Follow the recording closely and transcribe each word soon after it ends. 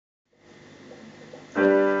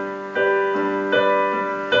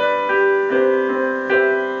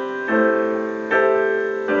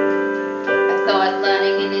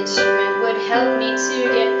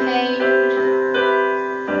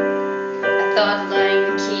thought learning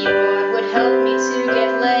the keyboard would help me to get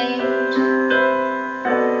laid.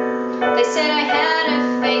 They said I had a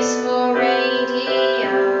face for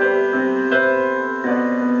radio,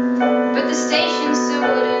 but the station still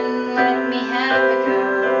wouldn't let me have a go.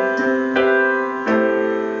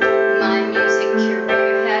 My music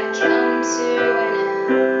career had come to an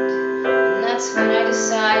end, and that's when I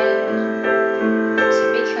decided to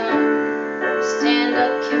become a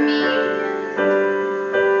stand-up comedian.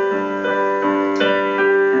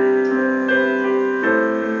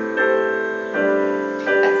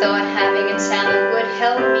 Talent would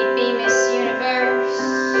help me be Miss Universe,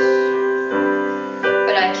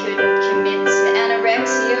 but I couldn't commit to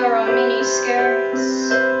anorexia or mini skirts.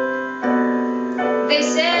 They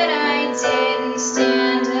said I didn't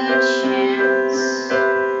stand a chance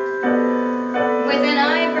with an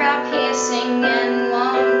eyebrow piercing and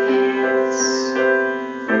long pants.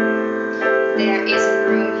 There isn't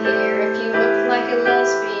room here if you look like a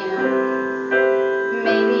lesbian.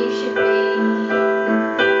 Maybe you should be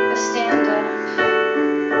a stand-up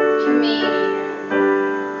comedian.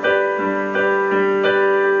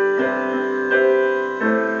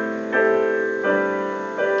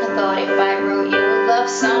 I thought if I wrote you a love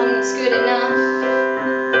song that's good enough,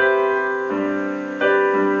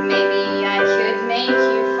 maybe I could make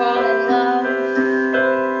you fall in love.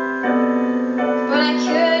 But I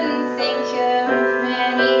couldn't think of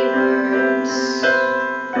any words,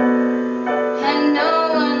 and no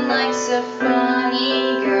one likes a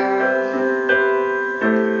funny girl.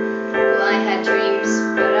 Well, I had dreams,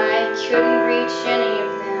 but I couldn't reach any of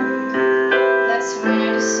them. That's when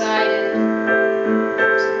I decided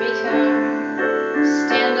to become a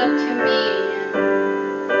stand-up comedian.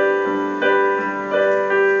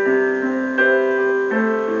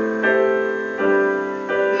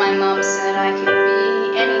 My mom said I could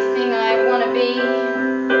be anything I want to be: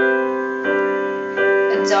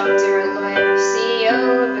 a doctor, a lawyer, a